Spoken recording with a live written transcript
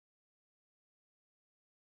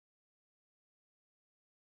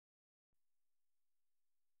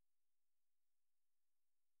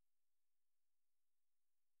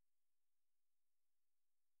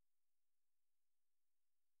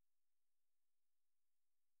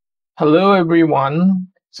Hello everyone.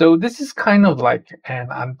 So this is kind of like an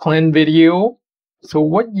unplanned video. So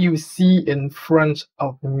what you see in front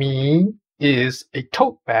of me is a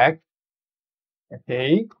tote bag.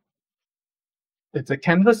 Okay. It's a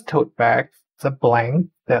canvas tote bag. It's a blank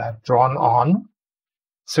that I've drawn on.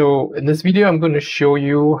 So in this video, I'm going to show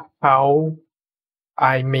you how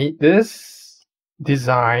I made this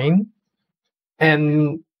design.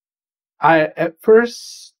 And I at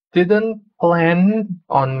first didn't plan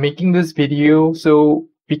on making this video. So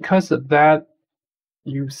because of that,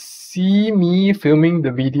 you see me filming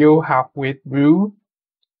the video halfway through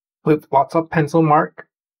with lots of pencil mark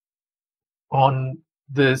on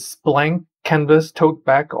this blank canvas tote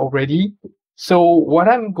bag already. So what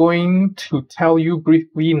I'm going to tell you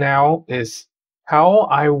briefly now is how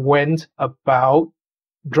I went about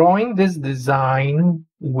drawing this design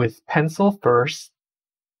with pencil first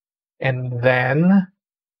and then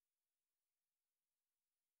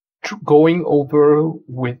going over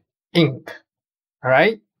with ink. All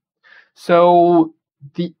right. So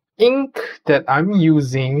the ink that I'm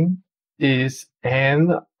using is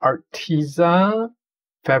an Arteza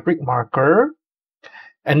fabric marker.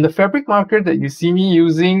 And the fabric marker that you see me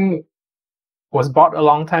using was bought a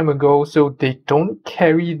long time ago, so they don't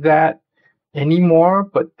carry that anymore,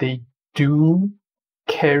 but they do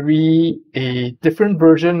carry a different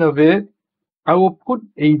version of it. I will put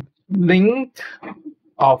a link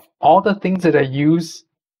of all the things that I use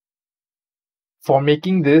for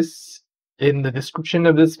making this in the description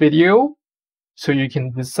of this video, so you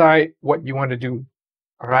can decide what you want to do.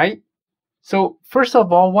 All right. So first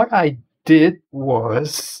of all, what I did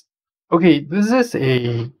was, okay, this is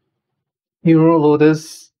a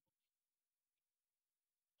Neurolotus.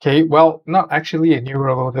 Okay, well, not actually a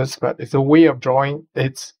Neurolotus, but it's a way of drawing.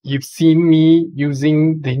 You've seen me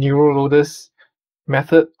using the Neurolotus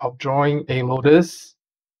method of drawing a lotus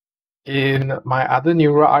in my other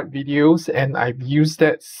Neuroart videos, and I've used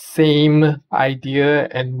that same idea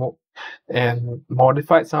and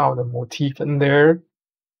modified some of the motif in there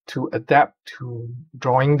to adapt to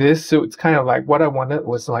drawing this. So it's kind of like what I wanted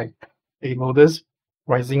was like a lotus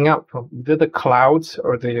rising up from either the clouds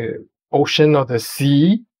or the ocean or the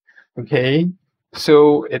sea. Okay,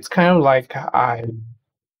 so it's kind of like I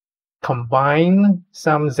combine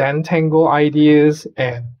some Zentangle ideas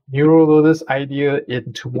and Neurolotus idea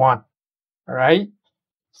into one. All right.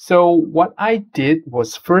 So what I did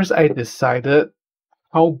was first I decided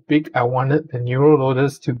how big I wanted the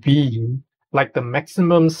Neurolotus to be, like the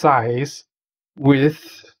maximum size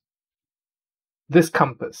with this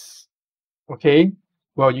compass. Okay.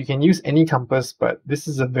 Well, you can use any compass, but this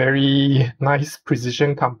is a very nice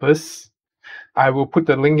precision compass. I will put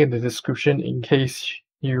the link in the description in case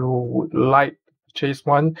you would like to purchase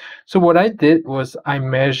one. So what I did was I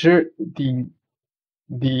measured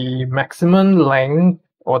the maximum length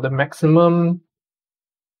or the maximum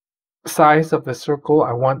size of the circle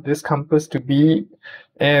I want this compass to be.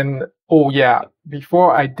 And oh yeah,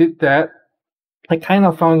 before I did that, I kind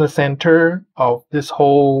of found the center of this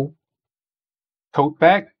whole tote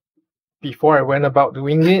bag before I went about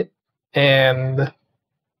doing it. And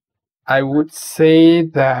I would say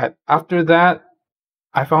that after that,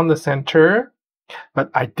 I found the center,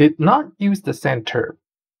 but I did not use the center,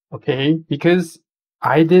 okay? Because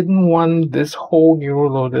I didn't want this whole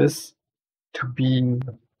Neurolotus to be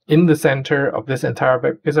in the center of this entire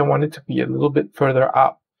bag, because I want it to be a little bit further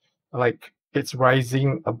up, like it's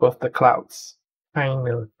rising above the clouds kind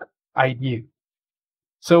of idea.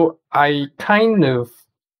 So I kind of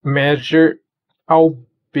measured how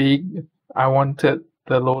big I wanted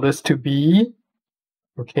the lotus to be.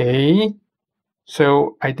 Okay,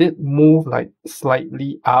 so I did move like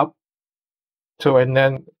slightly up. So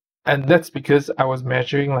and that's because I was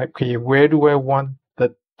measuring like, okay, where do I want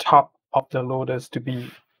the top of the lotus to be?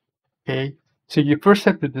 Okay, so you first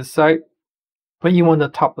have to decide where you want the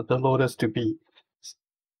top of the lotus to be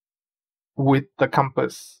with the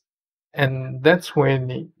compass. And that's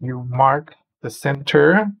when you mark the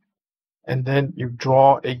center and then you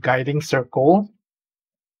draw a guiding circle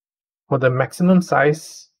for the maximum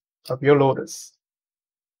size of your lotus.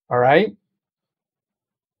 All right.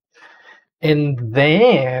 And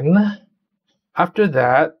then after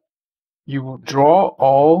that, you draw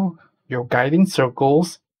all your guiding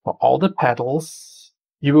circles for all the petals.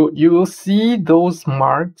 You will see those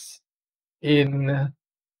marks in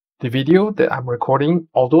the video that I'm recording,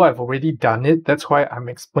 although I've already done it. That's why I'm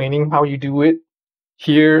explaining how you do it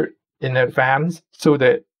here in advance, so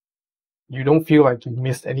that you don't feel like you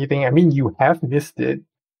missed anything. I mean, you have missed it.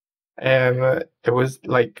 And it was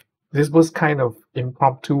like, this was kind of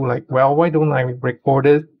impromptu, like, well, why don't I record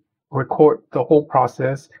the whole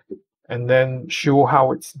process and then show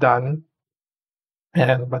how it's done.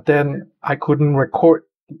 But then I couldn't record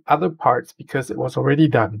the other parts because it was already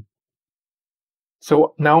done.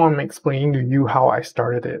 So now I'm explaining to you how I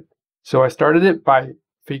started it. So I started it by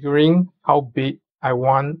figuring how big I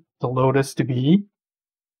want the lotus to be.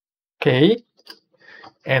 Okay.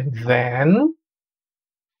 And then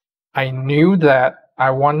I knew that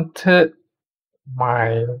I wanted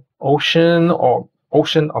my ocean or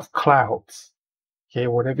ocean of clouds, okay,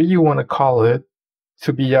 whatever you want to call it,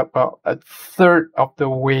 to be about a third of the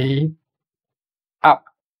way up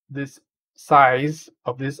this size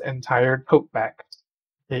of this entire tote bag.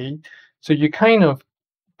 Okay, so you kind of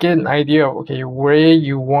get an idea of, okay, where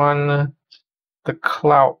you want the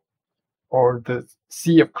cloud or the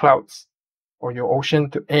sea of clouds or your ocean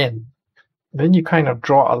to end. Then you kind of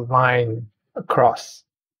draw a line across.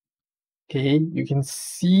 Okay, you can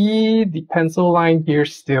see the pencil line here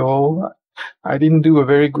still. I didn't do a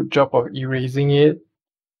very good job of erasing it.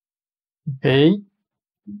 Okay,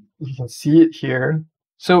 you can see it here.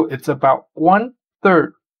 So it's about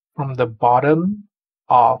 1/3 from the bottom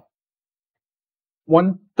of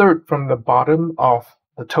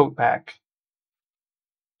the tote bag.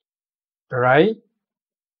 Alright?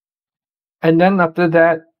 And then after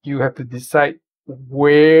that, you have to decide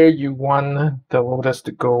where you want the lotus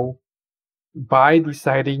to go by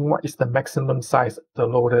deciding what is the maximum size of the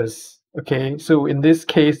lotus. Okay, so in this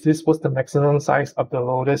case, this was the maximum size of the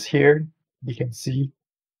lotus here. You can see.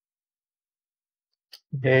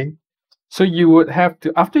 Okay, so you would have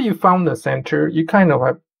to, after you found the center, you kind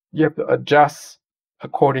of you have to adjust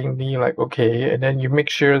accordingly, like, okay, and then you make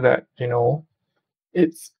sure that, you know,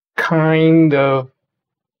 it's kind of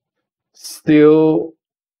still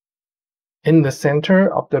in the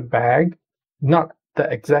center of the bag, not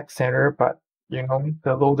the exact center, but, you know,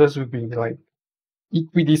 the lotus would be like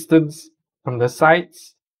equidistant from the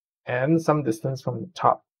sides and some distance from the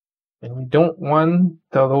top. And you don't want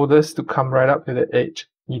the lotus to come right up to the edge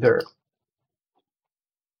either.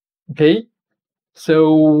 Okay,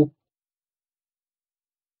 so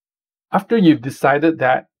after you've decided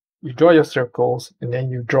that, you draw your circles and then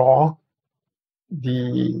you draw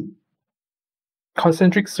the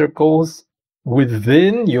concentric circles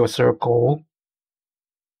within your circle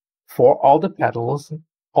for all the petals,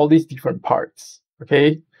 all these different parts.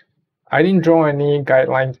 Okay, I didn't draw any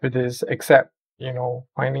guidelines for this except, you know,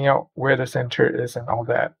 finding out where the center is and all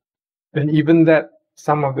that. And even that,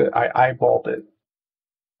 some of it I eyeballed it.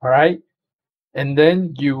 All right, and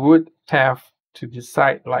then you would have to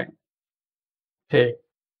decide, like, okay,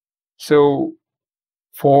 so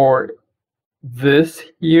for this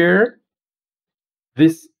here,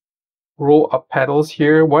 this row of petals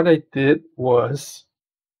here, what I did was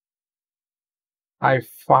I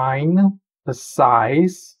find the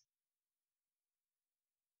size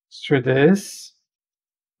for this,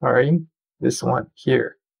 sorry, this one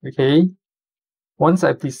here. Okay, once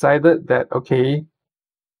I've decided that, okay,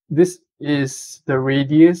 this is the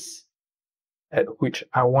radius at which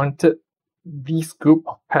I wanted this group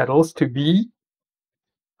of petals to be,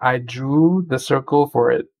 I drew the circle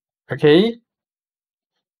for it. Okay,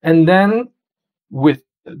 and then with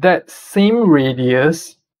that same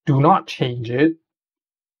radius, do not change it,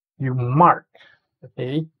 you mark,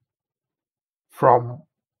 okay, from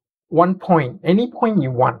one point, any point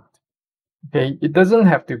you want. Okay, it doesn't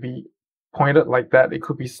have to be pointed like that. It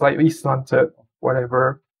could be slightly slanted,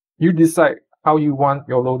 whatever. You decide how you want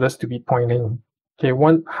your lotus to be pointing. Okay,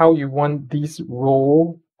 how you want this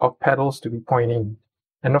row of petals to be pointing.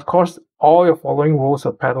 And of course, all your following rows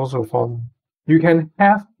of petals will follow. You can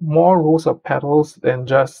have more rows of petals than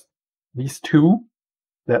just these two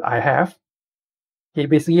that I have. Okay,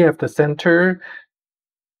 basically you have the center,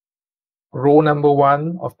 row number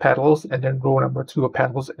 1 of petals, and then row number 2 of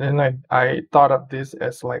petals. And then I thought of this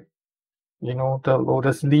as, like, you know, the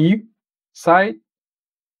lotus leaf side.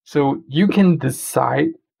 So you can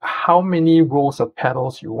decide how many rows of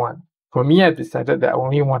petals you want. For me, I decided that I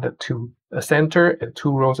only wanted 2, a center and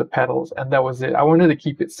 2 rows of petals, and that was it. I wanted to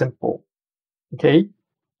keep it simple. Okay,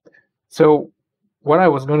 so what I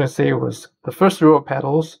was going to say was the first row of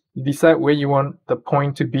petals, you decide where you want the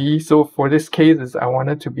point to be. So for this case, is I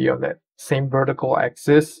wanted to be on that same vertical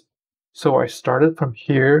axis. So I started from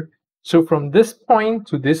here. So from this point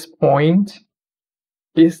to this point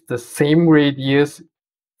is the same radius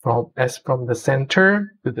as from the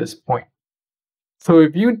center to this point. So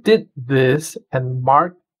if you did this and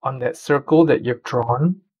mark on that circle that you've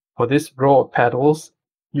drawn for this row of petals,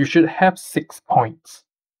 you should have 6 points.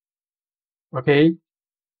 Okay,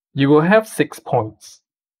 you will have 6 points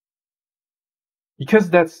because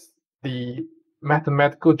that's the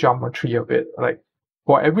mathematical geometry of it. Like,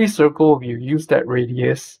 for every circle, if you use that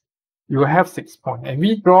radius, you will have 6 points. And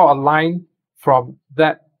we draw a line from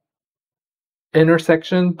that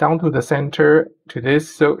intersection down to the center to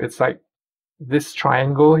this. So it's like this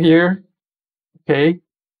triangle here. Okay.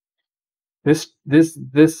 This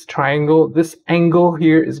triangle, this angle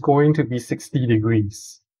here is going to be 60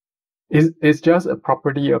 degrees. It's just a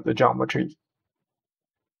property of the geometry.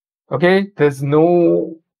 Okay, there's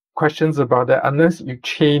no questions about that unless you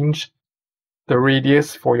change the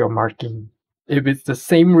radius for your marking. If it's the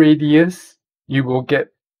same radius, you will get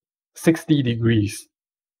 60 degrees.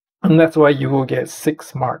 And that's why you will get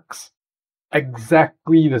 6 marks.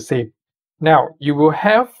 Exactly the same. Now, you will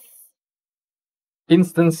have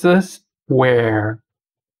instances where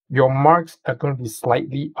your marks are going to be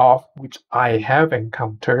slightly off, which I have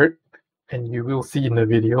encountered, and you will see in the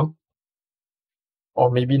video. Or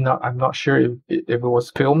maybe not, I'm not sure if it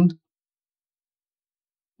was filmed.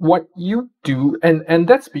 What you do, and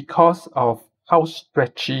that's because of how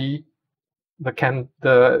stretchy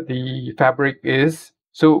the fabric is.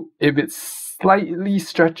 So if it slightly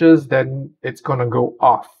stretches, then it's gonna go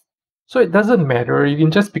off. So it doesn't matter. You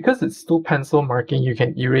can just, because it's still pencil marking, you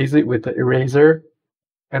can erase it with the eraser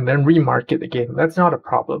and then remark it again. That's not a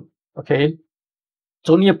problem, okay? It's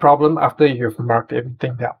only a problem after you've marked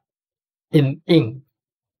everything down in ink.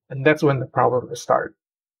 And that's when the problem will start.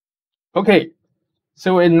 Okay,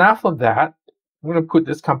 so enough of that. I'm going to put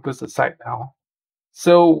this compass aside now.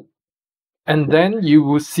 So, and then you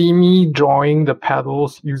will see me drawing the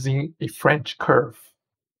petals using a French curve.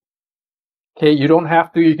 Okay, you don't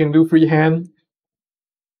have to, you can do freehand.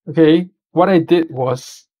 Okay, what I did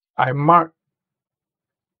was I marked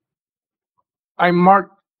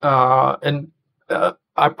and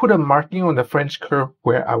I put a marking on the French curve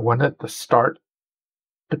where I wanted to start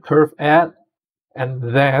the curve at, and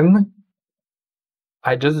then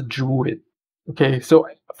I just drew it. Okay, so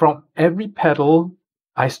from every petal,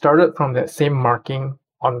 I started from that same marking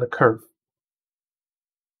on the curve.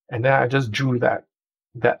 And then I just drew that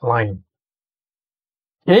line.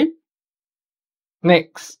 Okay?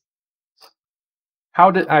 Next.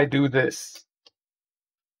 How did I do this?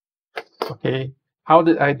 Okay, how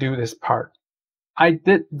did I do this part? I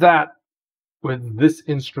did that with this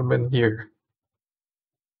instrument here.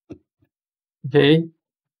 Okay,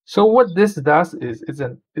 so what this does is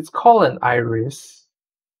it's called an iris.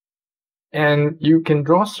 And you can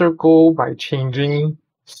draw a circle by changing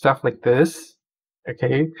stuff like this.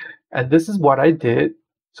 Okay, and this is what I did.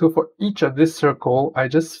 So for each of this circle, I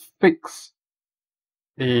just fix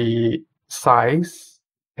a size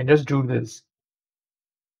and just drew this.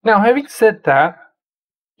 Now, having said that,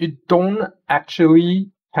 you don't actually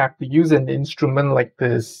have to use an instrument like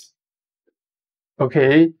this.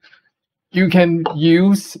 Okay, you can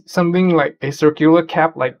use something like a circular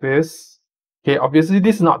cap like this. Okay, obviously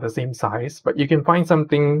this is not the same size, but you can find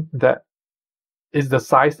something that is the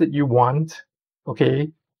size that you want. Okay,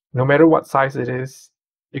 no matter what size it is.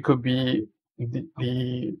 It could be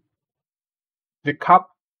the cup,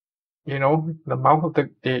 you know, the mouth of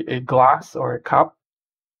a glass or a cup.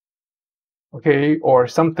 Okay, or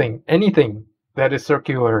something, anything that is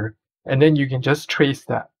circular, and then you can just trace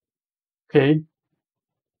that. Okay,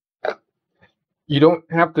 you don't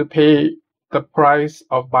have to pay the price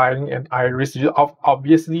of buying an iris.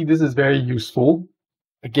 Obviously, this is very useful.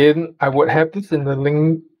 Again, I would have this in the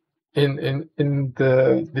link in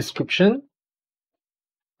the description.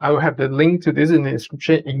 I will have the link to this in the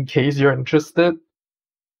description in case you're interested.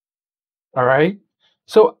 All right.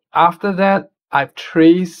 So after that, I've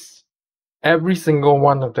traced every single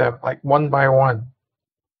one of them, like one by one.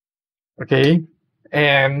 Okay,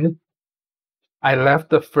 and I left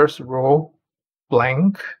the first row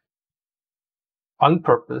blank on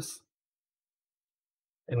purpose,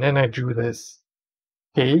 and then I drew this.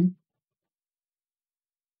 Okay,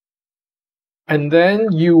 and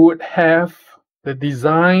then you would have the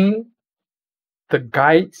design, the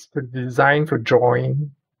guides for design for drawing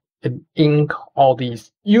in ink, all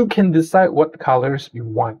these. You can decide what colors you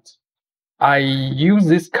want. I use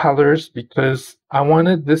these colors because I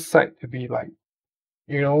wanted this side to be like,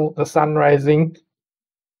 you know, the sun rising.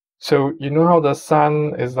 So you know how the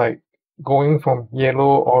sun is like going from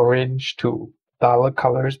yellow, orange to duller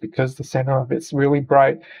colors because the center of it's really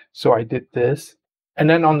bright. So I did this. And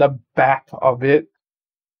then on the back of it,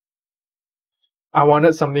 I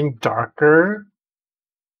wanted something darker,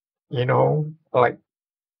 you know, like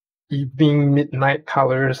evening, midnight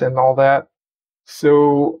colors and all that.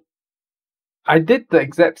 So I did the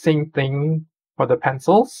exact same thing for the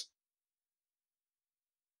pencils.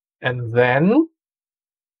 And then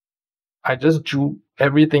I just drew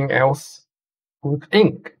everything else with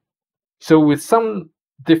ink. So with some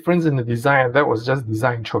difference in the design. That was just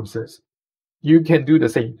design choices. You can do the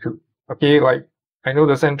same too. Okay, like I know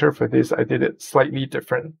the center for this, I did it slightly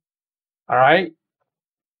different. All right.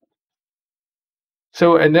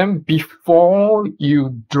 So, and then before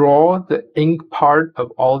you draw the ink part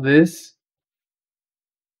of all this,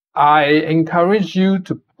 I encourage you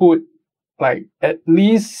to put like at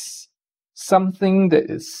least something that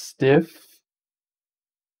is stiff,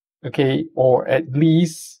 okay, or at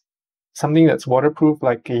least something that's waterproof,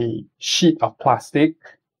 like a sheet of plastic.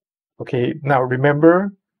 Okay, now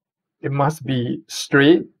remember, it must be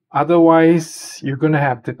straight, otherwise you're going to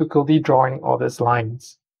have difficulty drawing all these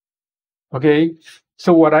lines. Okay,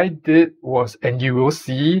 so what I did was, and you will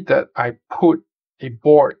see that I put a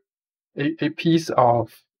board, a piece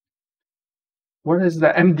of, what is the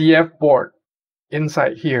MDF board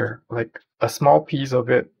inside here, like a small piece of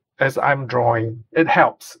it as I'm drawing. It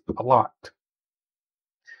helps a lot.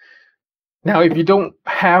 Now, if you don't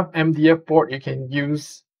have MDF board, you can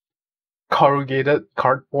use corrugated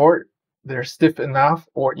cardboard. They're stiff enough,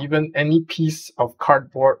 or even any piece of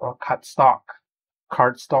cardboard or cardstock,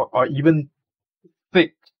 or even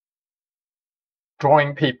thick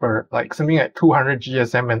drawing paper, like something like 200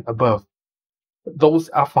 GSM and above. Those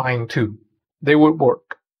are fine too. They would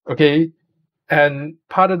work, okay? And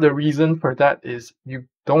part of the reason for that is you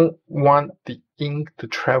don't want the ink to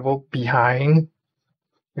travel behind.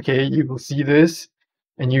 Okay, you will see this,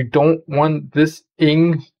 and you don't want this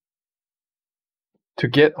ink to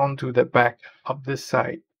get onto the back of this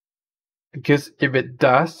side, because if it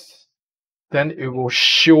does, then it will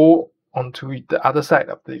show onto the other side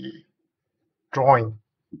of the drawing,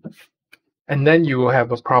 and then you will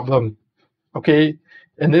have a problem. Okay,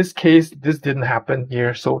 in this case, this didn't happen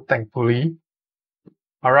here, so thankfully.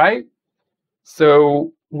 All right,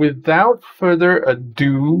 so without further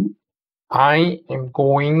ado, I am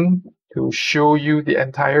going to show you the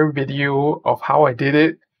entire video of how I did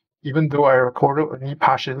it, even though I recorded only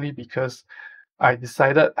partially because I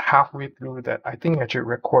decided halfway through that I think I should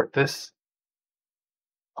record this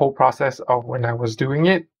whole process of when I was doing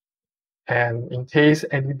it, and in case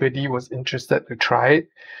anybody was interested to try it.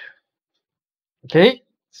 Okay,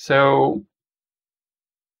 so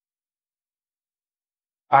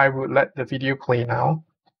I would let the video play now.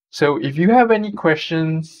 So if you have any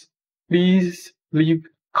questions, please leave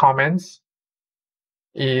comments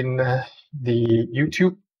in the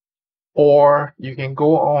YouTube, or you can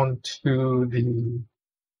go on to the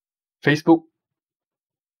Facebook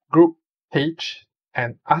group page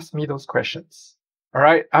and ask me those questions. All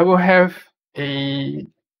right, I will have a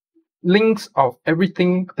links of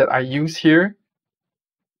everything that I use here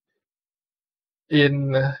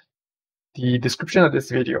in the description of this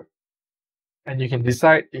video, and you can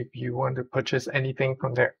decide if you want to purchase anything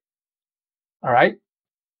from there. All right.